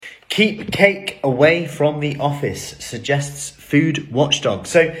Keep cake away from the office, suggests Food Watchdog.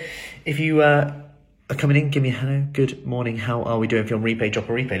 So if you are coming in, give me a hello, good morning, how are we doing? If you're on replay, drop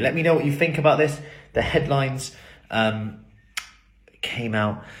a replay. Let me know what you think about this. The headlines came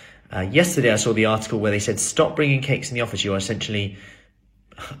out yesterday. I saw the article where they said, stop bringing cakes in the office. You are essentially,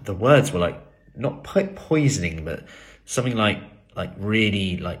 the words were like, not poisoning, but something like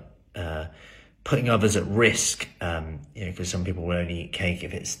really putting others at risk, because some people will only eat cake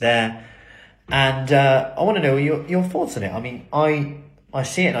if it's there. And I want to know your thoughts on it. I mean, I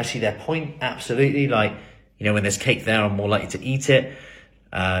see it and I see their point, absolutely. Like, when there's cake there, I'm more likely to eat it.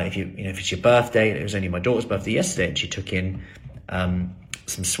 If it's your birthday, it was only my daughter's birthday yesterday, and she took in some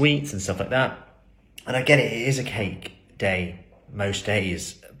sweets and stuff like that. And I get it, it is a cake day most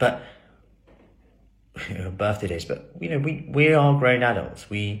days, but birthday days, but we are grown adults,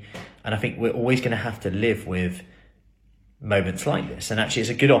 and I think we're always going to have to live with moments like this. And actually,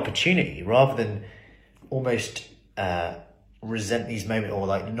 it's a good opportunity, rather than almost resent these moments or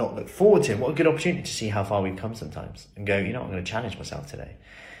not look forward to them. What a good opportunity to see how far we've come sometimes, and go, I'm going to challenge myself today,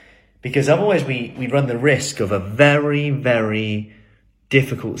 because otherwise we run the risk of a very, very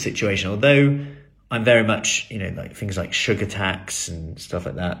difficult situation. Although I'm very much, things like sugar tax and stuff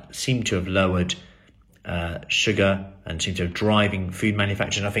like that seem to have lowered sugar and seem to have driving food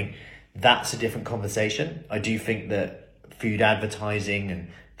manufacturing. I think that's a different conversation. I do think that food advertising and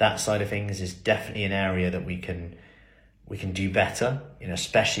that side of things is definitely an area that we can do better,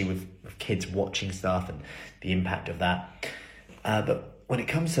 especially with kids watching stuff and the impact of that. But when it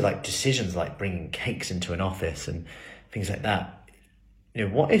comes to decisions like bringing cakes into an office and things like that,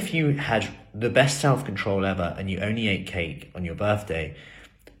 what if you had the best self-control ever and you only ate cake on your birthday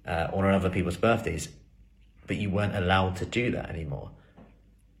or on other people's birthdays, but you weren't allowed to do that anymore?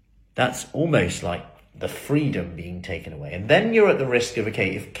 That's almost like the freedom being taken away. And then you're at the risk of,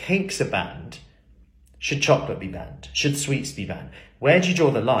 okay, if cakes are banned, should chocolate be banned? Should sweets be banned? Where do you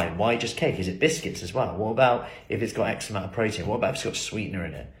draw the line? Why just cake? Is it biscuits as well? What about if it's got X amount of protein? What about if it's got sweetener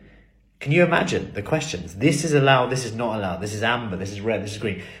in it? Can you imagine the questions? This is allowed, this is not allowed, this is amber, this is red, this is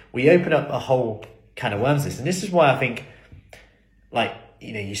green. We open up a whole can of worms this. And this is why I think,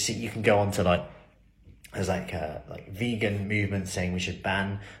 you can go on to there's vegan movement saying we should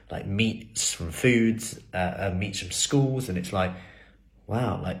ban meats from foods, meats from schools, and it's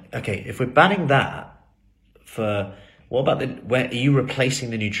wow, okay, if we're banning that, what about where are you replacing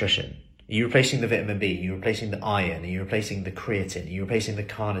the nutrition? Are you replacing the vitamin B? Are you replacing the iron? Are you replacing the creatine? Are you replacing the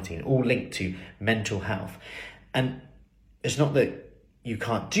carnitine? All linked to mental health. And it's not that you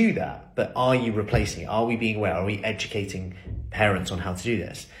can't do that, but are you replacing it? Are we being aware? Are we educating parents on how to do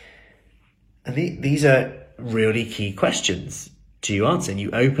this? And these are really key questions to answer. And you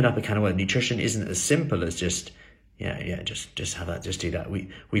open up a can of worms. Nutrition isn't as simple as just have that, just do that.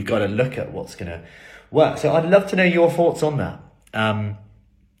 We've got to look at what's going to work. So I'd love to know your thoughts on that.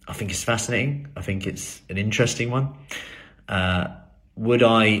 I think it's fascinating. I think it's an interesting one. Would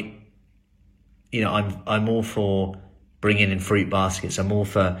I, I'm all for bringing in fruit baskets. I'm all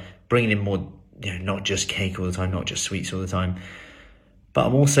for bringing in more, not just cake all the time, not just sweets all the time. But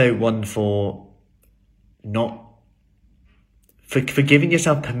I'm also one for giving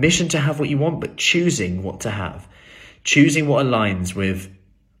yourself permission to have what you want, but choosing what to have. Choosing what aligns with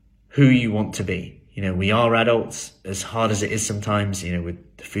who you want to be. We are adults, as hard as it is sometimes,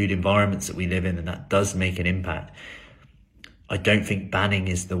 with the food environments that we live in, and that does make an impact. I don't think banning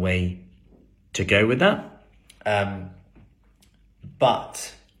is the way to go with that.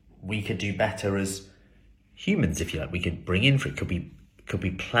 But we could do better as humans, if you like. We could bring in fruit. Could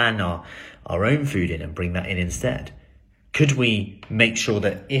we plan our own food in and bring that in instead? Could we make sure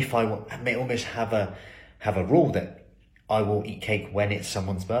that if I may almost have a rule that I will eat cake when it's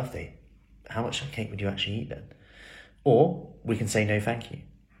someone's birthday? How much cake would you actually eat then? Or we can say no thank you.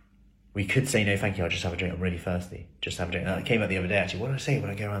 We could say no thank you, I'll just have a drink, I'm really thirsty. Just have a drink. That came out the other day actually. What do I say when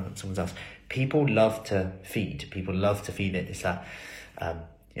I go around someone's house? People love to feed. People love to feed it. It's that,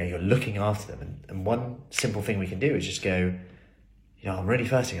 you're looking after them. And one simple thing we can do is just go, I'm really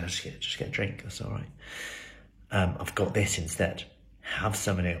thirsty, I'll just get a drink, that's all right. I've got this instead. Have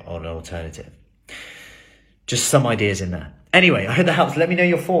some an alternative. Just some ideas in there. Anyway, I hope that helps. Let me know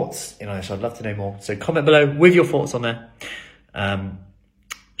your thoughts. So I'd love to know more. So comment below with your thoughts on there.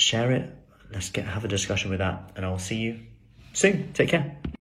 Share it. Let's have a discussion with that. And I'll see you soon. Take care.